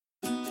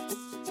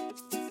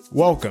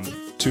Welcome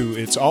to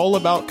It's All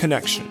About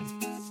Connection,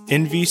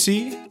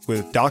 NVC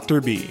with Dr.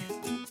 B.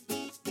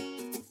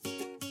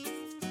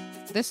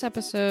 This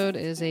episode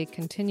is a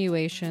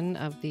continuation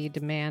of the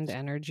demand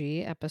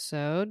energy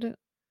episode,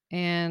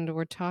 and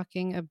we're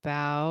talking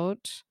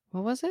about,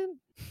 what was it?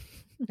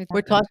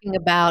 We're talking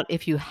about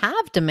if you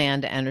have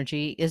demand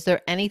energy, is there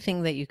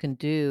anything that you can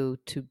do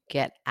to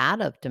get out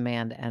of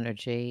demand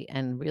energy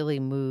and really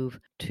move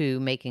to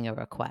making a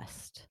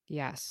request?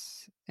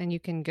 Yes, and you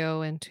can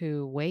go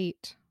into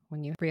weight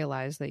when you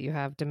realize that you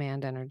have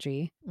demand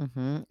energy.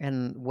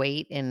 And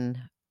weight in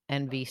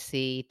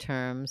NVC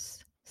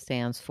terms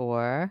stands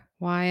for?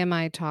 Why am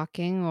I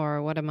talking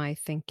or what am I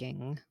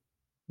thinking?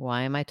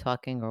 Why am I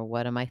talking or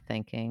what am I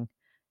thinking?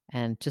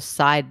 And just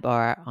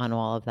sidebar on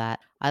all of that,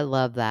 I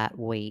love that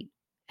weight.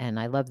 And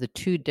I love the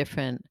two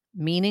different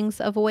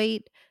meanings of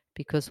weight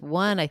because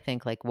one, I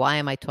think like, why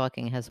am I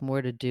talking has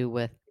more to do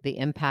with the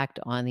impact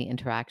on the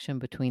interaction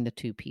between the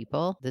two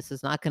people. This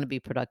is not going to be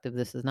productive.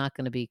 This is not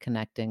going to be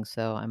connecting.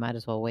 So I might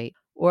as well wait.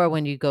 Or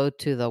when you go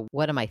to the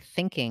what am I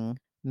thinking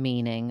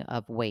meaning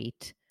of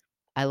weight,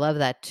 I love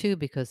that too,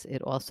 because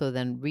it also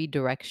then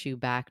redirects you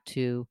back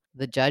to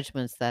the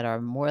judgments that are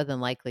more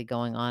than likely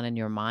going on in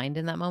your mind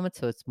in that moment.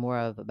 So it's more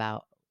of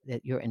about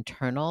your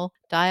internal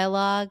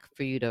dialogue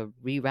for you to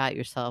reroute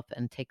yourself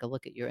and take a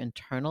look at your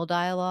internal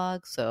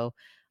dialogue. So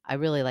I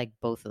really like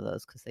both of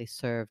those because they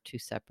serve two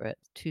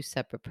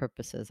separate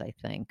purposes, I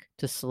think,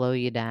 to slow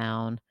you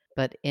down.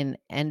 But in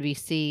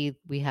NVC,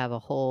 we have a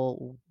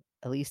whole,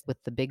 at least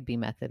with the Big B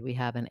method, we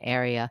have an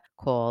area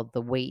called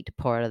the weight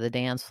part of the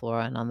dance floor.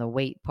 And on the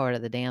weight part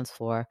of the dance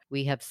floor,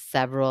 we have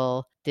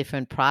several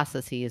different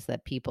processes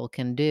that people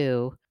can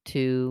do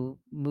to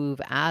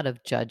move out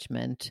of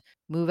judgment,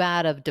 move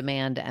out of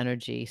demand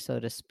energy, so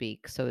to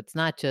speak. So it's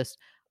not just,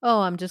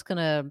 oh, I'm just going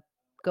to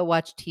go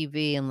watch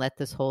TV and let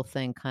this whole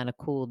thing kind of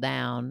cool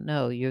down.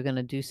 No, you're going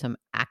to do some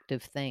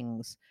active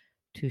things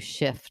to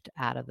shift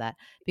out of that.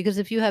 Because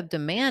if you have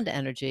demand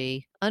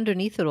energy,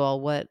 underneath it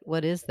all,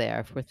 what is there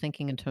if we're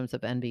thinking in terms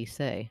of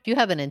NVC? If you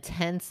have an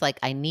intense, like,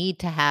 I need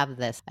to have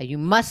this, you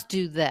must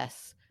do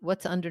this,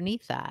 what's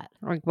underneath that?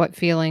 Like what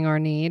feeling or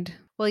need?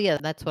 Well, yeah,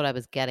 that's what I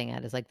was getting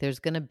at is like there's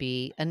going to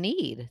be a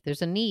need.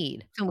 There's a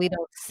need. And we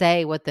don't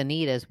say what the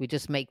need is. We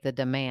just make the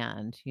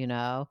demand,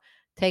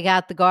 take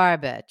out the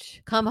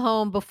garbage, come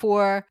home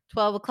before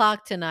 12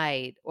 o'clock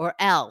tonight, or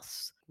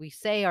else. We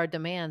say our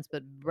demands,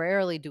 but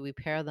rarely do we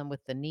pair them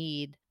with the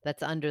need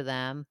that's under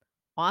them.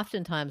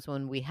 Oftentimes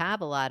when we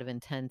have a lot of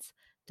intense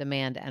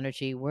demand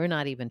energy, we're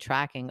not even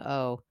tracking,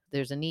 oh,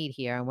 there's a need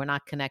here, and we're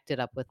not connected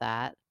up with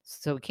that.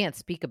 So we can't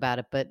speak about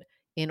it, but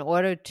in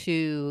order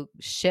to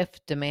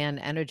shift demand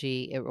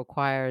energy, it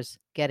requires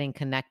getting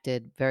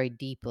connected very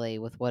deeply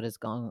with what is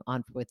going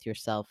on with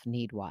yourself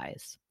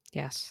need-wise.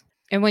 Yes.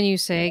 And when you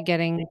say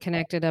getting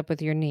connected up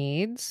with your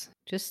needs,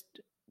 just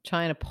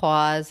trying to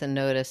pause and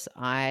notice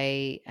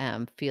I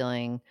am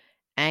feeling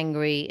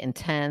angry,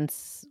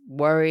 intense,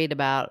 worried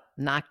about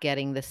not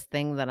getting this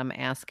thing that I'm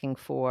asking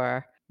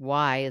for.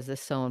 Why is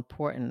this so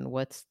important?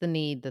 What's the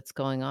need that's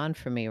going on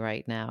for me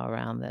right now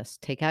around this?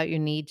 Take out your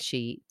need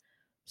sheet.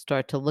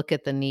 Start to look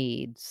at the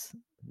needs,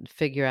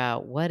 figure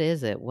out what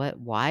is it?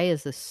 Why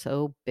is this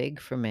so big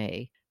for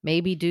me?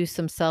 Maybe do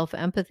some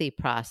self-empathy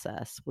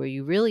process where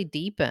you really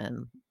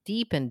deepen.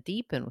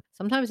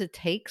 Sometimes it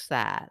takes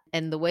that.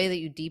 And the way that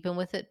you deepen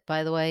with it,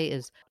 by the way,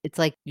 is it's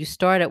like you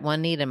start at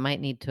one need and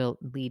might need to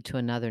lead to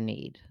another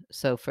need.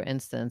 So for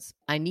instance,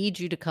 I need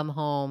you to come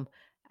home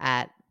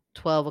at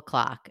 12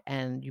 o'clock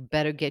and you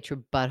better get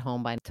your butt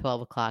home by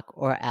 12 o'clock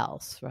or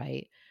else,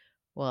 right?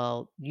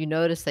 Well, you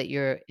notice that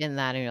you're in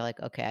that and you're like,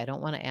 okay, I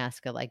don't want to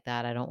ask it like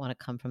that. I don't want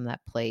to come from that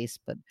place,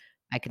 but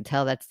I can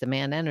tell that's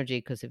demand energy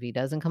because if he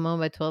doesn't come home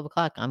by 12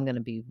 o'clock, I'm going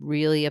to be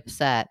really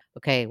upset.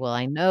 Okay, well,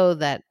 I know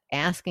that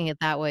asking it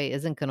that way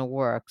isn't going to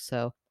work.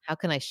 So how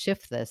can I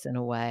shift this in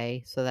a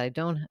way so that I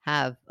don't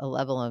have a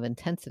level of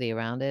intensity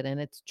around it? And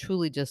it's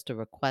truly just a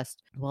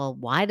request. Well,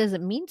 why does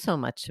it mean so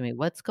much to me?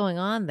 What's going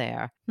on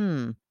there?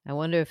 I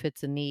wonder if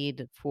it's a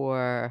need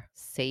for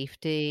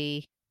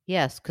safety.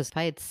 Yes, because if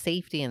I had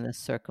safety in this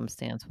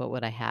circumstance, what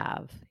would I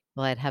have?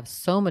 Well, I'd have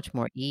so much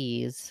more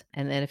ease.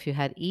 And then if you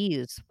had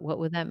ease, what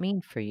would that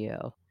mean for you?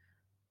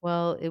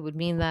 Well, it would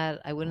mean that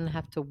I wouldn't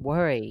have to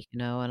worry,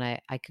 and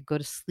I could go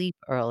to sleep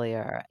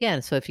earlier. Yeah,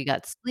 and so if you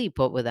got sleep,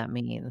 what would that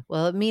mean?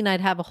 Well, it'd mean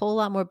I'd have a whole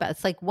lot more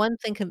it's like one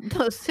thing can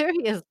no,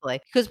 seriously,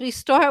 because we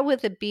start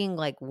with it being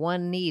like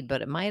one need,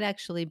 but it might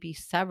actually be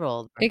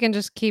several. it can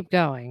just keep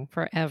going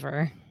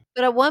forever.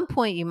 But at one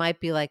point, you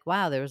might be like,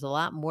 wow, there was a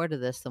lot more to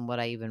this than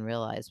what I even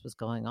realized was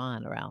going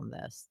on around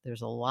this.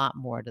 There's a lot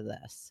more to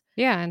this.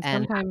 Yeah, and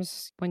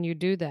sometimes when you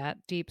do that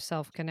deep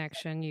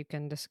self-connection, you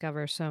can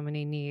discover so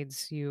many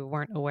needs you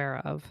weren't aware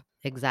of.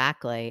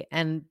 Exactly.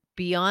 And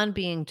beyond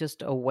being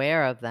just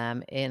aware of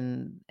them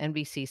in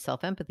NVC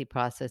self-empathy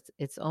process,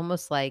 it's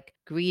almost like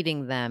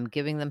greeting them,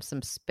 giving them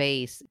some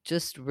space,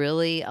 just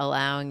really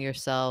allowing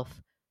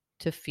yourself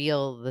to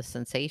feel the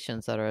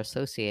sensations that are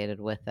associated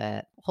with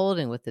it,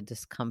 holding with the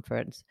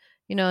discomforts.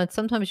 And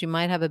sometimes you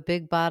might have a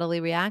big bodily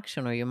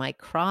reaction or you might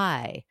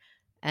cry.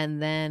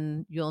 And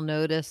then you'll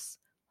notice,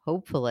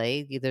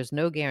 hopefully, there's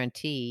no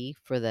guarantee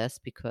for this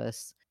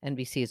because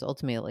NVC is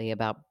ultimately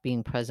about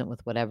being present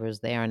with whatever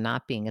is there and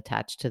not being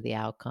attached to the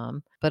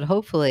outcome. But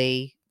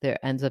hopefully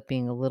there ends up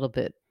being a little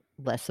bit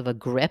less of a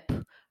grip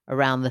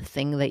around the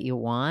thing that you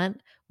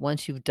want.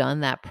 Once you've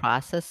done that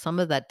process, some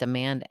of that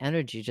demand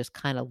energy just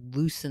kind of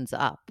loosens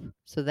up.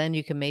 So then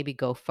you can maybe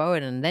go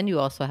forward, and then you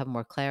also have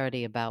more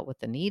clarity about what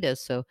the need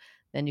is. So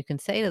then you can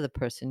say to the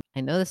person,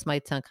 I know this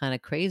might sound kind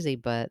of crazy,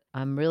 but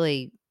I'm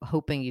really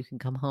hoping you can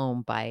come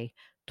home by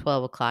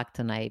 12 o'clock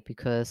tonight,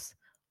 because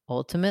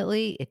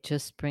ultimately it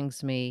just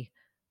brings me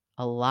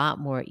a lot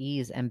more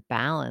ease and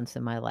balance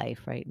in my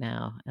life right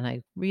now. And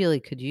I really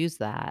could use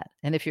that.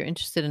 And if you're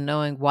interested in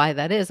knowing why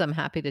that is, I'm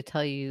happy to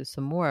tell you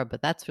some more,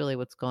 but that's really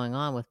what's going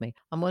on with me.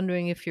 I'm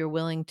wondering if you're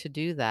willing to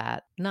do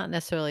that. Not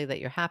necessarily that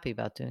you're happy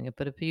about doing it,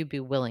 but if you'd be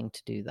willing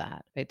to do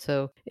that, right?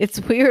 So it's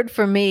weird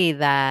for me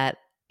that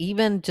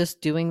even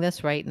just doing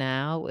this right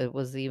now, it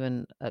was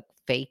even a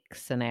fake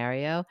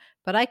scenario,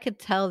 but I could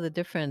tell the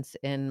difference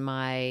in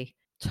my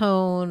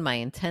tone, my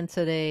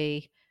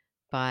intensity,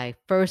 by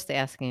first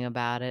asking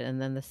about it,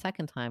 and then the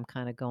second time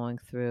kind of going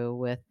through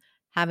with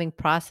having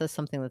processed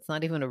something that's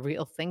not even a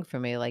real thing for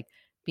me, like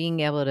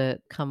being able to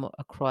come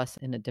across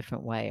in a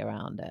different way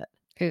around it.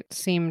 It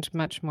seemed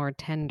much more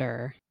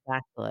tender.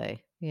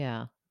 Exactly.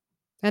 Yeah.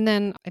 And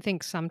then I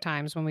think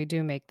sometimes when we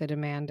do make the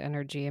demand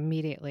energy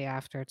immediately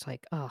after, it's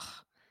like, oh,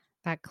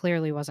 that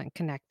clearly wasn't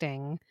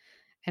connecting.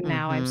 And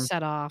now I've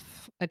set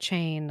off a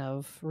chain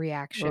of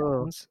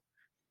reactions.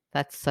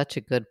 That's such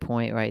a good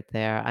point right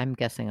there. I'm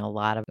guessing a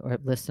lot of our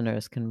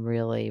listeners can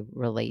really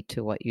relate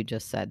to what you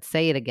just said.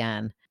 Say it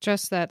again.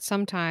 Just that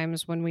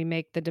sometimes when we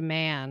make the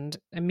demand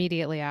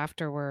immediately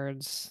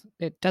afterwards,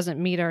 it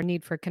doesn't meet our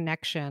need for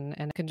connection,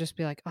 and it can just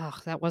be like, oh,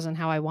 that wasn't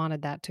how I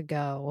wanted that to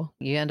go.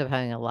 You end up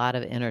having a lot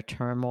of inner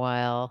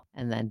turmoil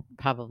and then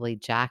probably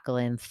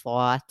Jacqueline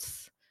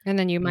thoughts. And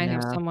then you might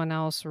have someone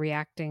else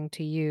reacting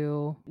to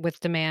you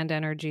with demand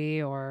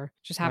energy or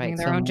just having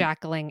their own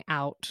Jacqueline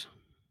out.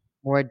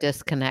 More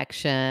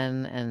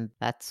disconnection. And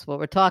that's what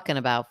we're talking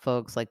about,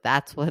 folks. Like,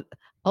 that's what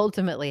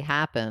ultimately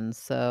happens.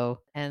 So,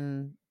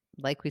 and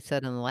like we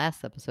said in the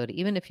last episode,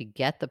 even if you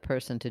get the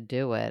person to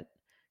do it,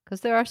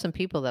 because there are some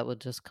people that will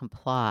just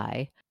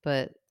comply,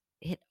 but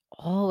it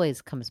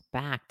always comes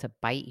back to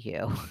bite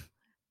you.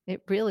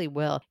 It really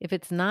will. If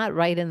it's not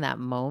right in that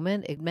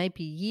moment, it might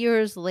be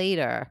years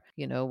later,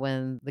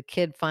 when the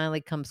kid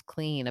finally comes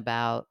clean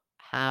about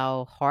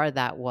how hard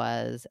that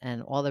was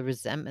and all the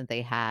resentment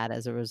they had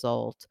as a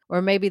result.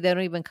 Or maybe they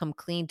don't even come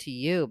clean to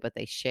you, but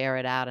they share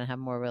it out and have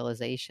more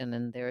realization,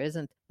 and there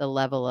isn't the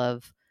level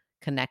of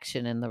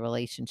connection in the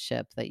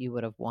relationship that you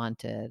would have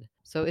wanted.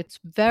 So it's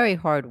very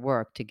hard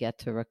work to get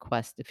to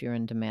request if you're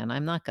in demand.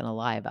 I'm not going to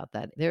lie about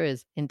that. There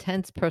is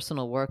intense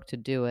personal work to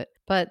do it.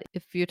 But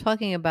if you're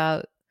talking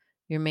about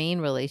your main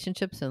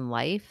relationships in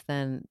life,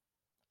 then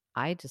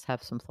I just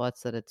have some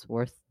thoughts that it's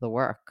worth the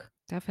work.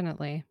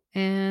 Definitely.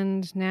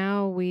 And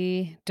now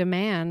we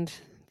demand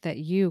that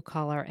you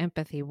call our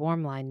empathy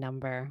warm line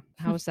number.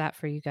 How's that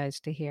for you guys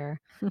to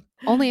hear?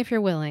 Only if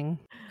you're willing.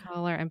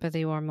 Call our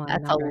empathy warm line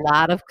That's number. A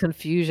lot of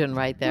confusion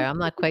right there. I'm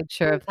not quite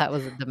sure if that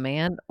was a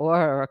demand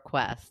or a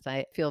request.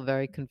 I feel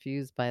very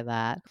confused by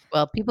that.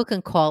 Well, people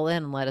can call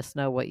in and let us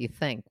know what you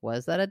think.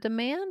 Was that a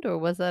demand or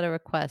was that a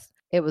request?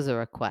 It was a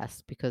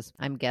request, because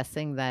I'm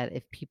guessing that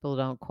if people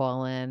don't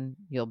call in,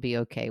 you'll be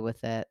okay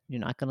with it. You're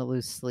not going to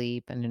lose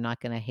sleep and you're not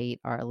going to hate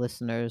our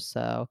listeners.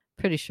 So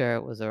pretty sure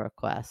it was a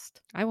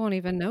request. I won't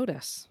even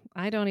notice.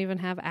 I don't even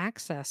have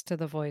access to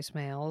the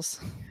voicemails.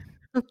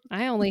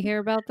 I only hear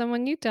about them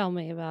when you tell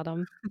me about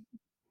them.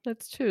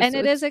 That's true. And so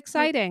it is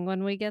exciting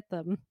when we get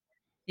them.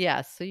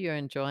 Yeah, so you're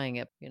enjoying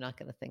it. You're not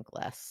going to think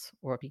less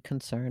or be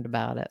concerned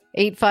about it.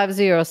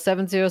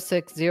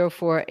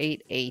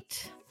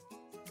 850-706-0488.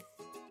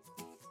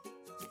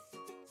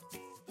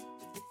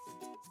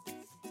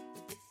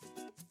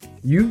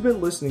 You've been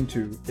listening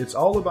to It's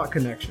All About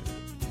Connection,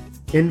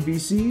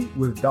 NVC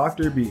with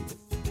Dr. B.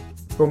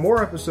 For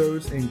more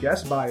episodes and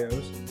guest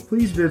bios,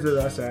 please visit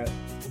us at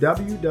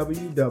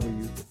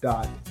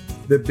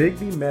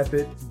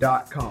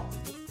www.thebigbmethod.com.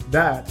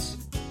 That's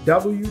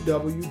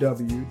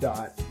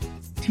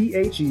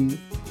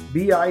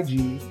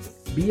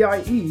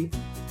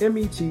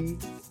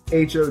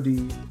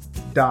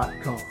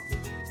www.thebigbmethod.com.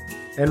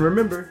 And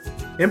remember,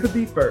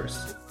 empathy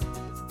first.